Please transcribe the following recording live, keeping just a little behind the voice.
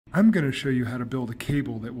I'm going to show you how to build a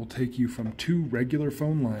cable that will take you from two regular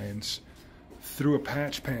phone lines through a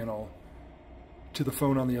patch panel to the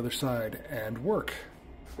phone on the other side and work.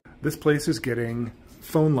 This place is getting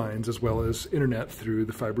phone lines as well as internet through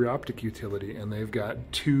the fiber optic utility, and they've got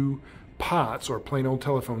two POTS, or plain old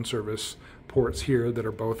telephone service ports here, that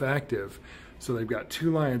are both active. So they've got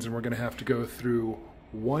two lines, and we're going to have to go through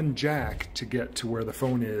one jack to get to where the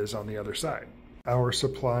phone is on the other side. Our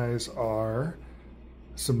supplies are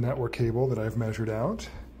some network cable that I've measured out,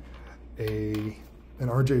 an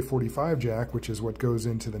RJ45 jack, which is what goes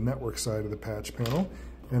into the network side of the patch panel,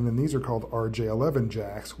 and then these are called RJ11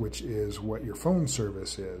 jacks, which is what your phone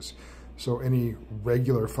service is. So any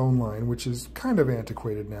regular phone line, which is kind of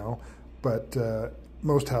antiquated now, but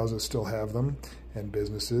most houses still have them, and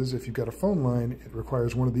businesses. If you've got a phone line, it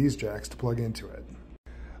requires one of these jacks to plug into it.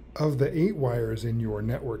 Of the 8 wires in your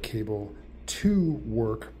network cable, 2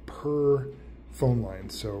 work per phone line.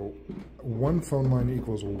 So one phone line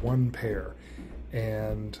equals 1 pair.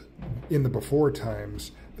 And in the before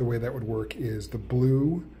times, the way that would work is the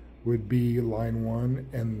blue would be line 1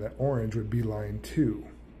 and the orange would be line 2.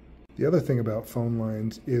 The other thing about phone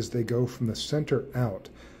lines is they go from the center out.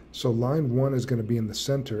 So line 1 is going to be in the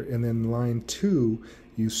center, and then line 2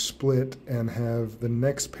 you split and have the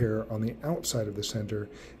next pair on the outside of the center.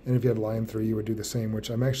 And if you had line 3, you would do the same, which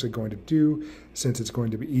I'm actually going to do since it's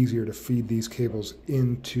going to be easier to feed these cables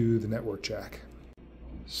into the network jack.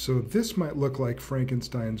 So this might look like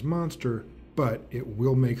Frankenstein's monster, but it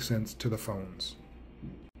will make sense to the phones.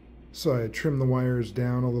 So I trim the wires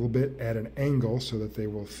down a little bit at an angle so that they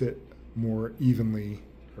will fit more evenly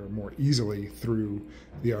or more easily through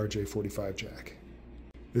the RJ45 jack.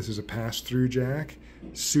 This is a pass-through jack,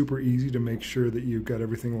 super easy to make sure that you've got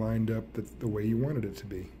everything lined up the way you wanted it to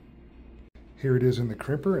be. Here it is in the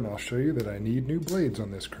crimper, and I'll show you that I need new blades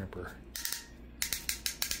on this crimper,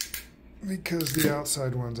 because the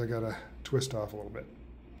outside ones I gotta twist off a little bit.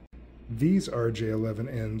 These RJ11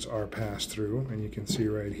 ends are passed through, and you can see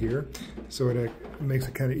right here. So it makes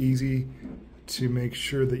it kind of easy to make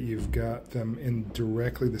sure that you've got them in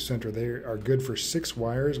directly the center. They are good for 6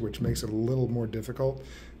 wires, which makes it a little more difficult.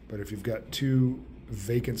 But if you've got 2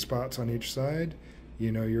 vacant spots on each side, you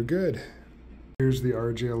know you're good. Here's the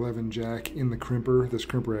RJ11 jack in the crimper. This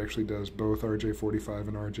crimper actually does both RJ45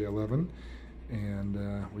 and RJ11.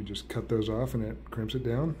 And we just cut those off and it crimps it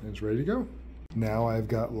down and it's ready to go. Now I've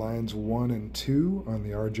got lines 1 and 2 on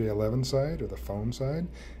the RJ11 side, or the phone side,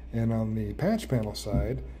 and on the patch panel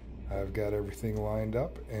side I've got everything lined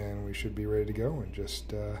up, and we should be ready to go and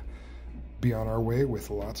just be on our way with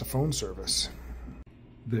lots of phone service.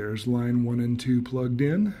 There's line 1 and 2 plugged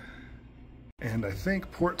in, and I think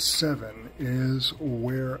port 7 is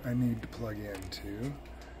where I need to plug into.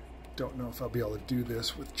 Don't know if I'll be able to do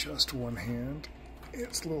this with just one hand.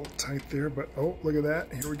 It's a little tight there, but oh, look at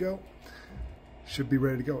that. Here we go. Should be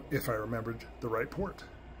ready to go if I remembered the right port.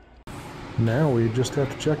 Now we just have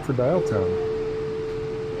to check for dial tone.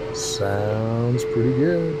 Sounds pretty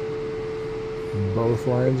good. Both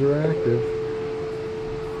lines are active.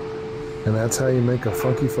 And that's how you make a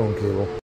funky phone cable.